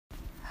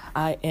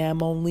I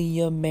am only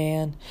a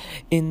man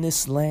in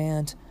this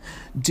land,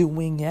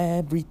 doing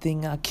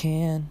everything I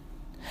can.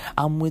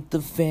 I'm with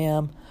the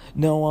fam,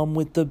 no, I'm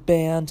with the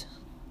band,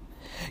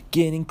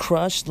 getting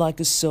crushed like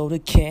a soda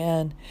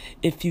can.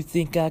 If you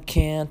think I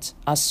can't,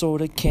 I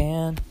sorta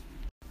can.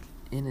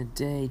 In a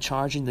day,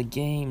 charging the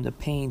game, the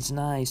pain's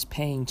nice,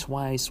 paying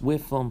twice,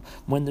 whiff 'em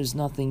when there's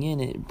nothing in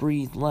it,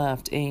 breathe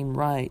left, aim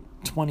right,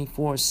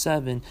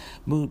 24/7,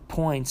 mood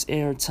points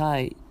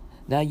airtight,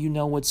 now you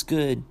know what's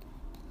good.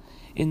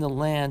 In the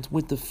land,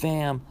 with the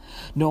fam,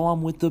 no,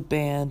 I'm with the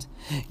band,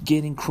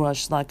 getting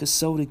crushed like a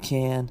soda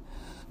can,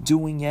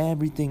 doing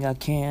everything I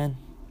can.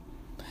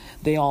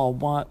 They all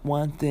want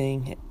one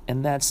thing,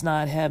 and that's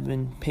not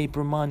heaven,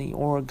 paper money,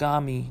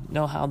 origami.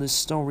 Know how this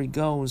story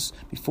goes.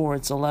 Before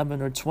it's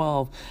 11 or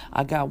 12,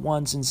 I got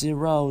ones and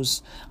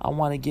zeros. I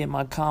want to get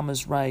my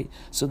commas right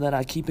so that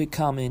I keep it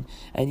coming.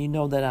 And you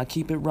know that I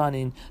keep it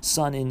running,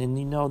 sunning. And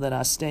you know that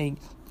I stay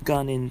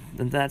gunning.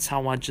 And that's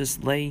how I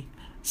just lay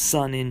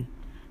sunning.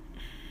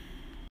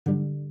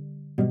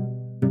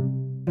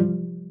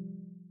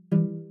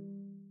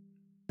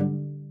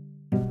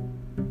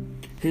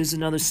 Here's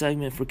another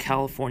segment for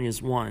California's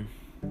One.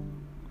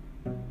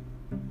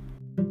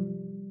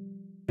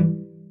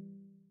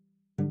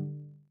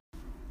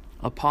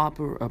 A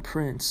pauper, a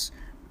prince,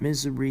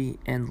 misery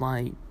and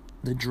light,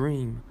 the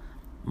dream,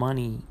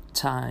 money,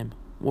 time,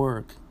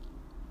 work,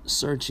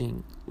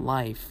 searching,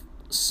 life,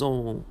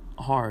 soul,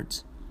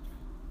 heart,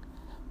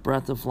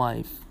 breath of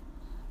life,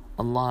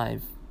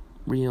 alive,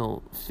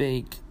 real,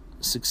 fake,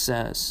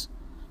 success,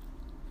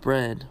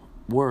 bread,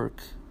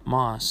 work,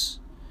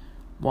 moss,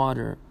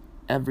 water,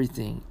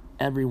 everything,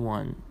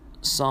 everyone,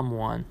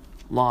 someone,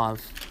 love,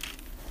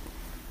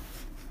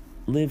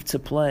 live to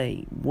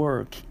play,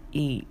 work,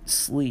 eat,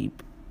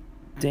 sleep,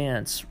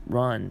 dance,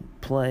 run,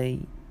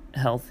 play,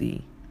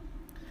 healthy,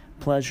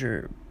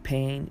 pleasure,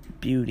 pain,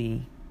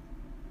 beauty,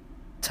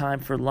 time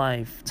for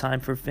life, time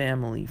for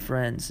family,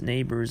 friends,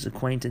 neighbors,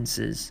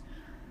 acquaintances,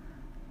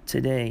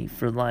 today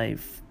for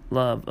life,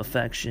 love,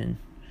 affection,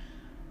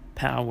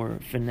 power,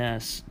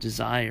 finesse,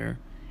 desire,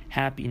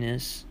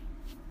 happiness,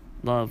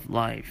 love,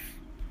 life.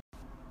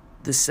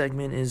 This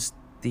segment is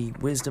the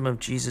wisdom of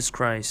Jesus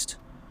Christ,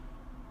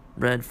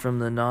 read from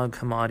the Nag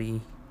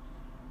Hammadi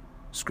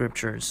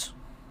scriptures.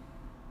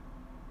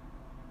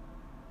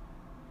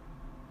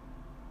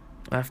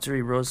 After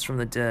he rose from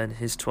the dead,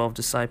 his 12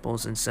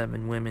 disciples and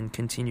 7 women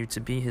continued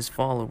to be his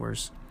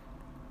followers.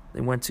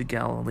 They went to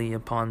Galilee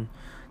upon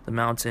the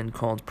mountain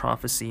called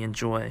Prophecy and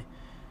Joy.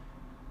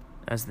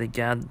 As they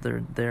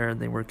gathered there,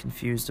 they were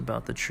confused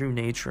about the true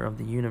nature of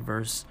the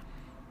universe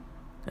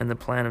and the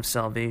plan of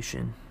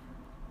salvation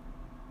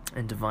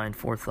and divine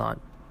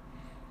forethought,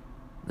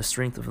 the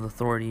strength of the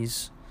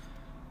authorities,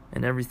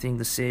 and everything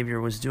the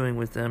Savior was doing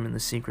with them in the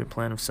secret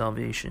plan of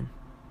salvation.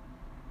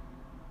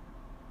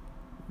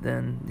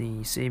 Then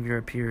the Savior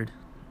appeared,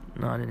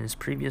 not in his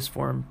previous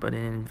form, but in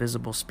an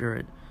invisible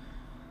spirit.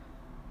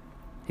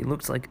 He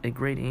looked like a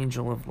great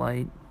angel of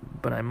light,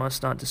 but I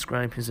must not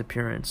describe his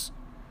appearance.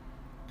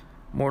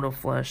 Mortal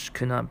flesh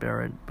could not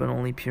bear it, but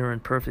only pure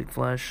and perfect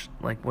flesh,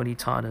 like what he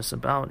taught us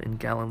about in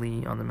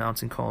Galilee on the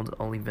mountain called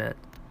Olivet.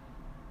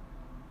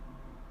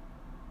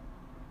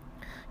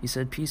 He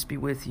said, "Peace be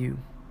with you.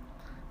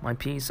 My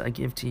peace I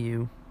give to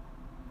you."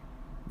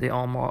 They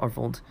all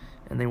marveled,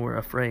 and they were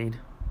afraid.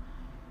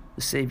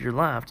 The Savior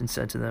laughed and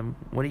said to them,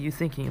 "What are you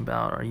thinking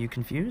about? Are you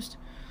confused?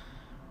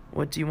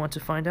 What do you want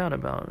to find out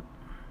about?"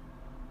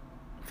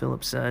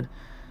 Philip said,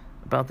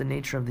 "About the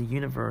nature of the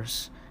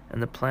universe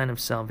and the plan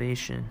of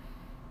salvation."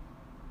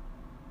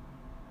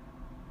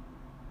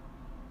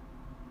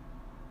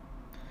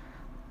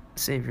 The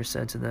Savior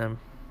said to them,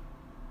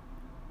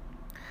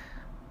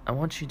 "I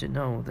want you to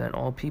know that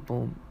all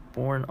people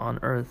born on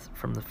earth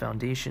from the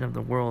foundation of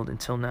the world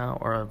until now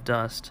are of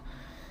dust,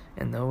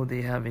 and though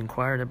they have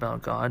inquired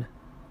about God,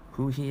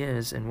 who he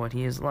is and what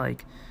he is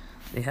like,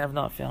 they have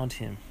not found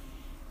him.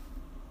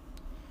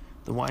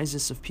 The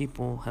wisest of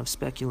people have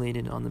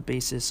speculated on the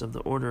basis of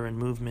the order and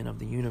movement of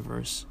the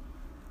universe,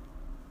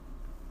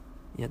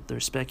 yet their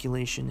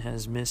speculation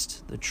has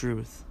missed the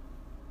truth.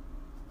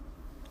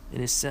 It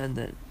is said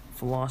that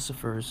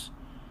philosophers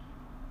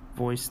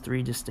voice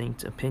 3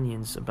 distinct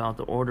opinions about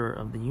the order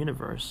of the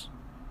universe,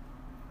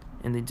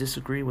 and they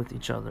disagree with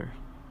each other.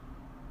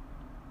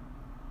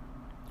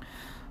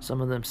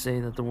 Some of them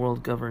say that the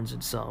world governs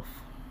itself.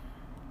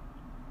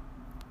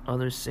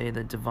 Others say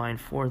that divine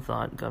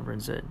forethought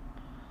governs it.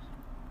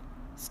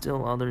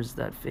 Still others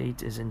that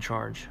fate is in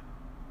charge.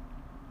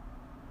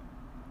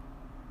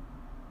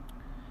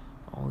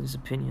 All these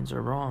opinions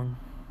are wrong.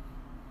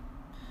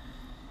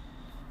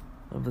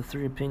 Of the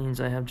 3 opinions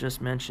I have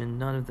just mentioned,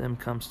 none of them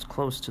comes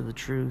close to the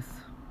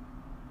truth.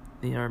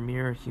 They are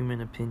mere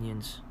human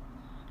opinions.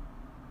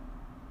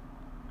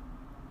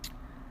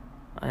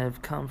 I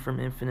have come from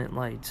infinite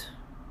light.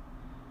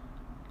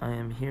 I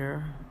am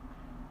here,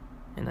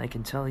 and I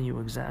can tell you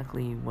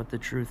exactly what the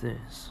truth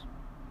is.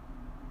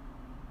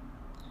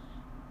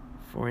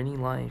 For any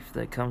life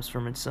that comes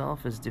from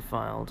itself is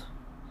defiled,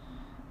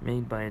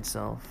 made by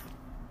itself.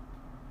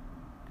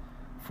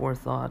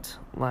 Forethought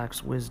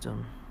lacks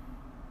wisdom.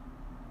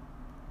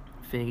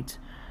 Fate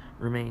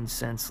remains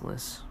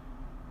senseless.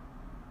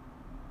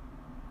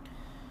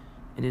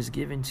 It is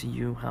given to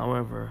you,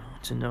 however,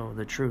 to know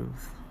the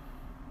truth.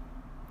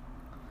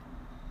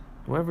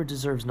 Whoever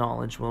deserves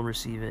knowledge will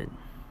receive it.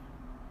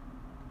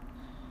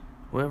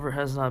 Whoever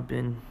has not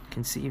been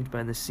conceived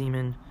by the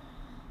semen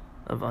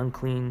of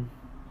unclean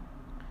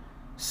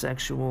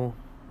sexual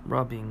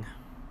rubbing,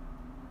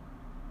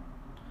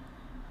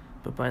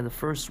 but by the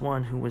first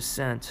one who was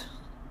sent,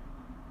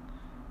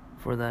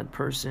 for that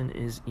person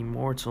is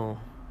immortal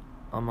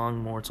among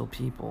mortal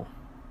people.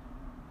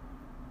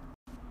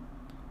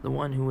 The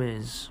one who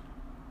is.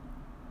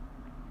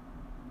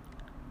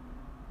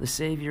 The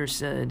Savior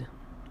said,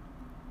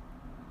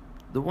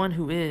 "The one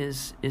who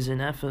is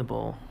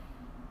ineffable.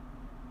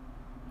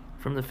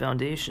 From the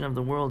foundation of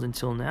the world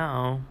until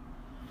now,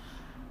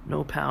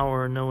 no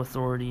power, no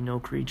authority, no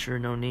creature,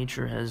 no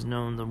nature has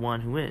known the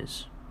one who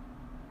is.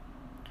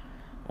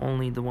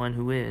 Only the one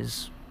who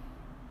is.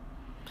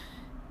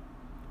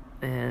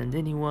 And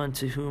anyone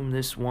to whom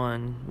this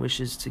one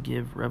wishes to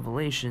give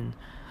revelation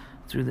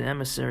through the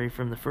emissary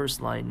from the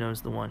first light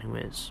knows the one who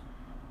is.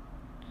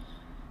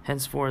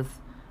 Henceforth,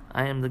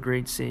 I am the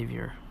great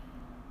Savior.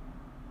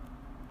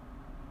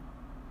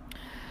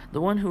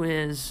 The one who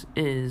is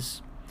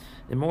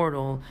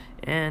immortal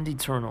and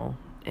eternal,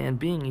 and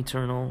being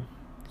eternal,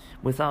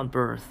 without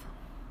birth.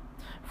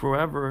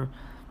 Forever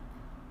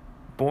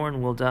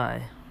born will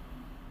die.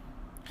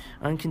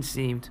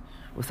 Unconceived,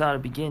 without a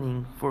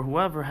beginning, for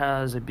whoever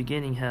has a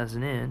beginning has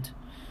an end.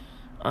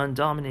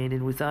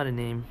 Undominated, without a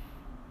name,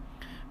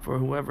 for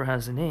whoever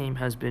has a name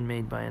has been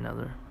made by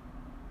another.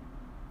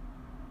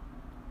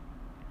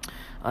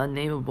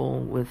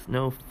 Unnameable, with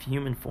no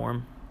human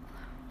form,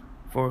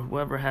 for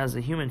whoever has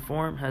a human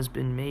form has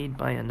been made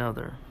by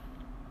another.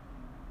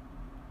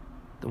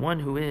 The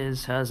one who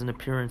is has an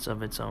appearance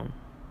of its own,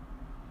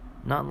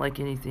 not like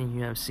anything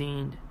you have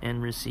seen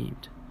and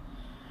received,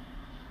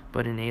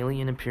 but an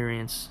alien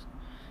appearance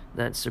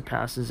that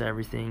surpasses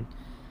everything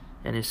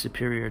and is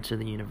superior to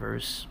the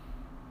universe.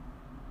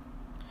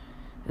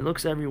 It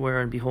looks everywhere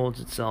and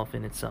beholds itself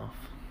in itself.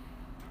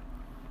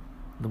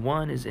 The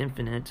one is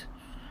infinite,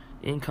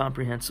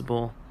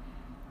 incomprehensible,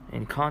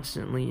 and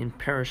constantly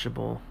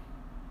imperishable.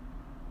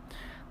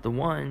 The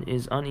one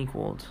is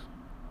unequaled,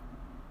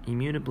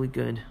 immutably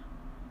good,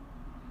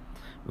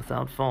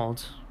 without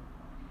fault,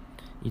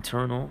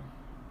 eternal,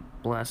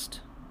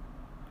 blessed,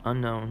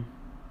 unknown,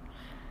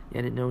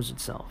 yet it knows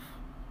itself.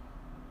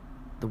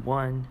 The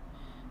one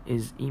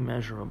is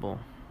immeasurable,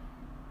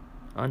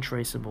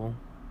 untraceable,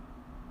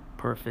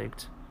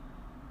 perfect,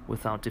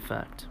 without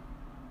defect.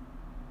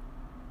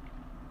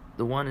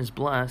 The one is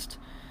blessed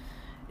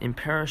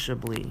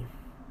imperishably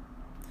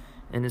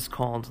and is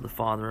called the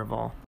Father of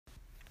all.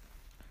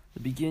 The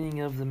beginning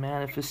of the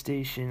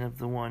manifestation of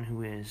the one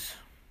who is.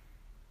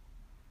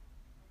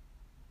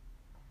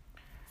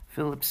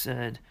 Philip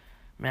said,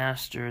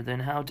 "Master,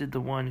 then how did the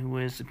one who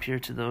is appear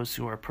to those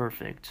who are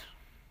perfect?"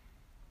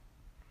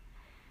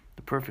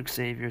 The perfect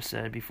Savior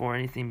said, "Before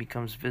anything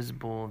becomes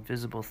visible,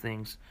 visible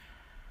things,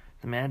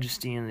 the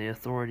majesty and the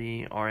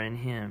authority are in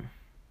him,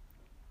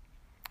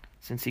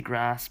 since he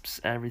grasps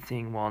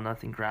everything while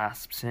nothing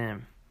grasps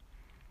him.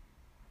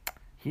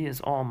 He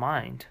is all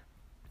mind.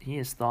 He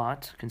is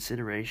thought,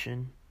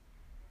 consideration,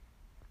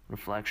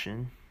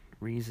 reflection,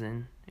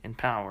 reason, and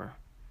power.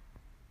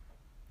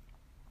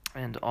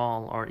 And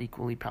all are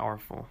equally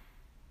powerful.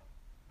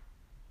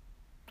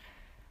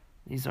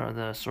 These are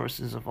the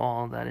sources of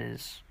all that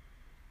is.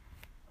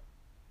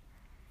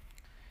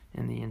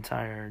 And the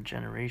entire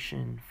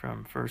generation,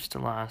 from first to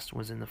last,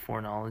 was in the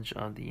foreknowledge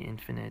of the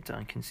infinite,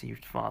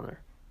 unconceived Father."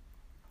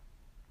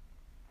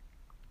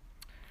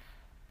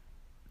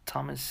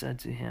 Thomas said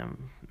to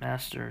him,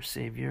 "Master,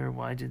 Savior,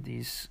 why did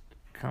these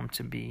come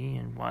to be,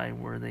 and why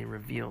were they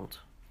revealed?"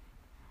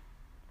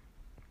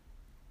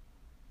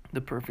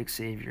 The perfect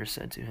Savior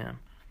said to him,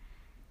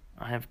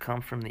 "I have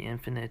come from the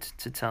infinite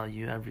to tell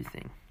you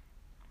everything.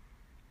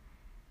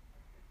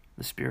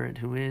 The Spirit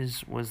who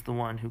is was the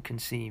one who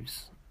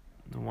conceives,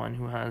 the one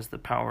who has the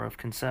power of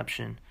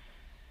conception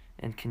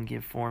and can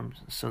give form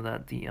so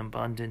that the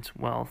abundant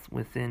wealth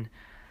within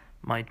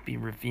might be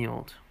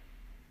revealed.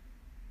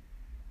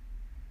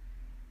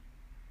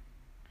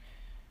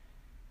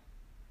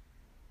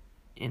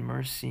 In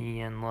mercy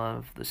and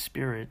love, the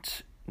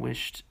Spirit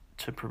wished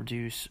to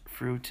produce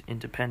fruit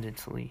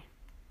independently,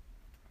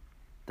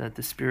 that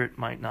the Spirit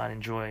might not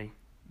enjoy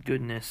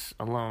goodness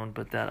alone,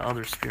 but that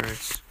other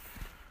spirits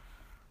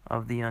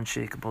of the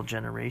unshakable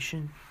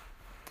generation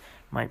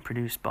might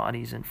produce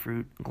bodies and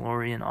fruit,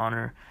 glory and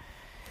honor,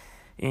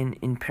 in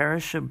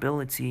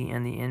imperishability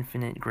and the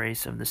infinite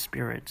grace of the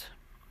Spirit.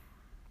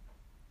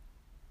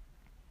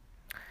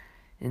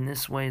 In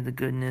this way, the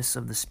goodness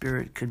of the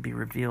Spirit could be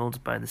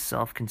revealed by the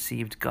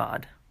self-conceived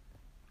God,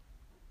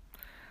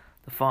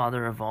 the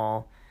Father of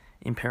all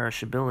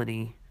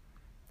imperishability,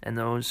 and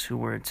those who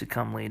were to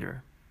come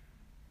later.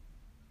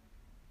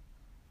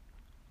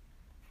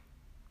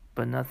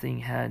 But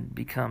nothing had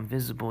become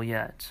visible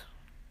yet.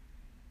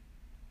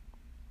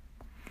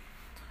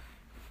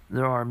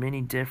 There are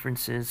many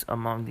differences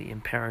among the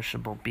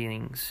imperishable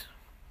beings.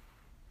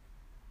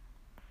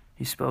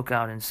 He spoke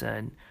out and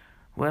said,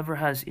 "Whoever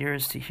has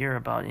ears to hear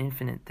about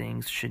infinite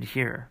things should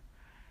hear.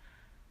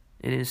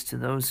 It is to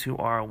those who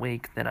are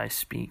awake that I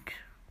speak."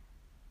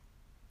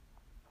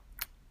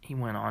 He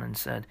went on and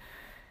said,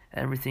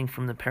 "Everything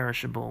from the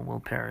perishable will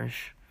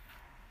perish,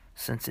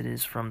 since it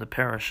is from the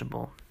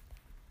perishable.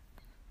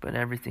 But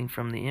everything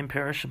from the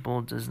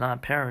imperishable does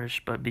not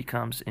perish, but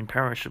becomes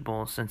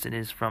imperishable, since it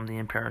is from the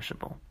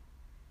imperishable."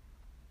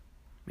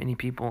 Many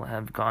people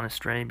have gone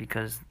astray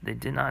because they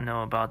did not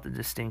know about the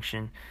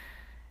distinction,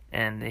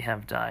 and they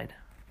have died.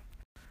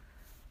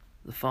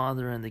 The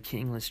father and the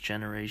kingless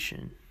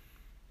generation.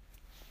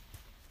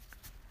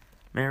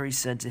 Mary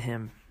said to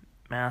him,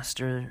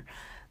 "Master,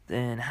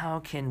 then how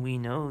can we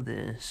know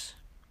this?"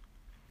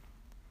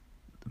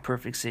 The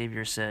perfect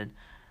Savior said,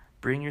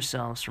 "Bring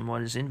yourselves from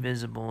what is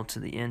invisible to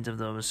the end of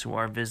those who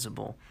are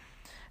visible,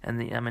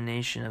 and the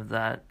emanation of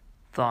that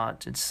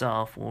thought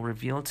itself will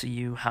reveal to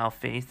you how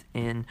faith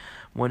in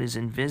what is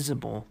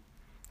invisible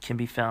can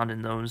be found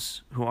in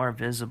those who are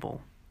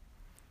visible,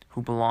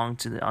 who belong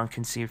to the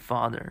unconceived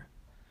Father.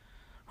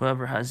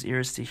 Whoever has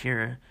ears to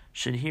hear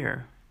should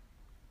hear."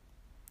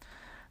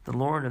 The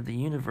Lord of the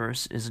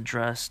universe is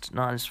addressed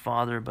not as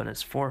Father but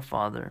as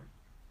Forefather.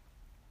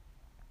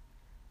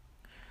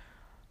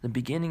 The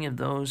beginning of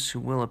those who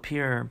will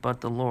appear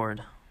but the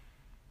Lord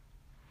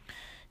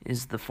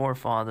is the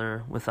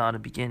Forefather without a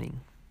beginning.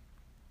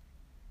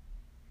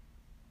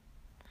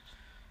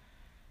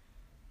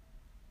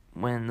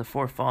 When the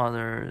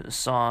Forefather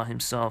saw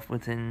himself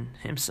within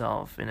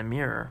himself in a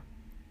mirror,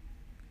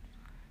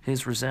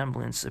 his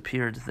resemblance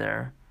appeared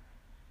there,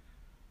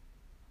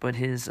 but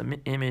his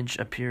image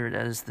appeared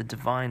as the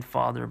Divine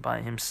Father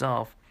by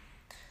himself,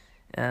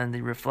 and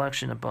the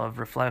reflection above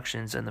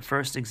reflections, and the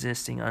first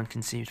existing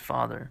unconceived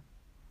Father.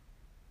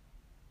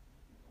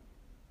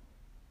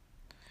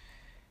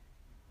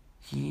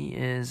 He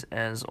is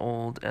as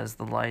old as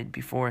the light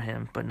before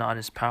him, but not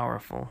as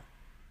powerful.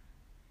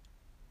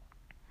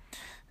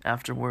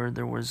 Afterward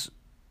there was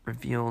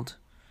revealed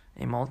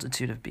a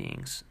multitude of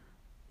beings,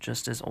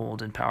 just as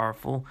old and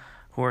powerful,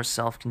 who are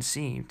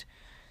self-conceived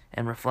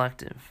and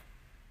reflective.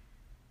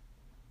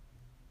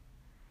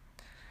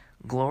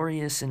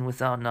 Glorious and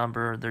without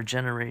number, their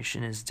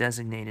generation is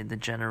designated the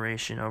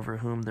generation over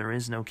whom there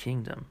is no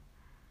kingdom.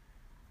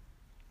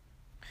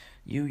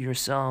 You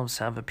yourselves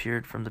have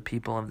appeared from the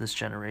people of this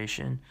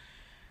generation,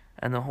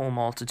 and the whole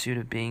multitude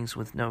of beings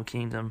with no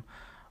kingdom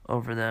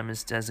over them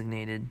is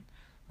designated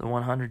the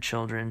 100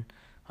 children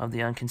of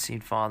the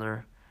unconceived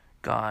Father,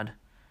 God,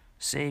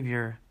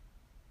 Savior,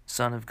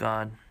 Son of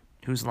God,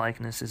 whose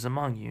likeness is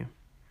among you.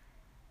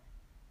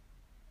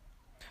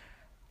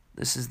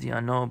 This is the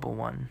unknowable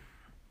one,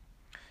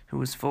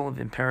 who is full of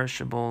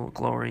imperishable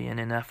glory and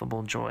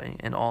ineffable joy,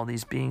 and all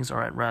these beings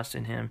are at rest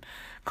in him,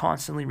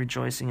 constantly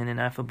rejoicing in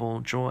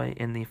ineffable joy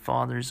in the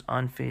Father's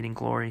unfading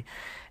glory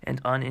and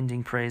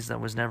unending praise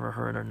that was never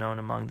heard or known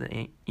among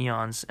the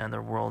eons and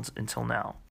their worlds until now.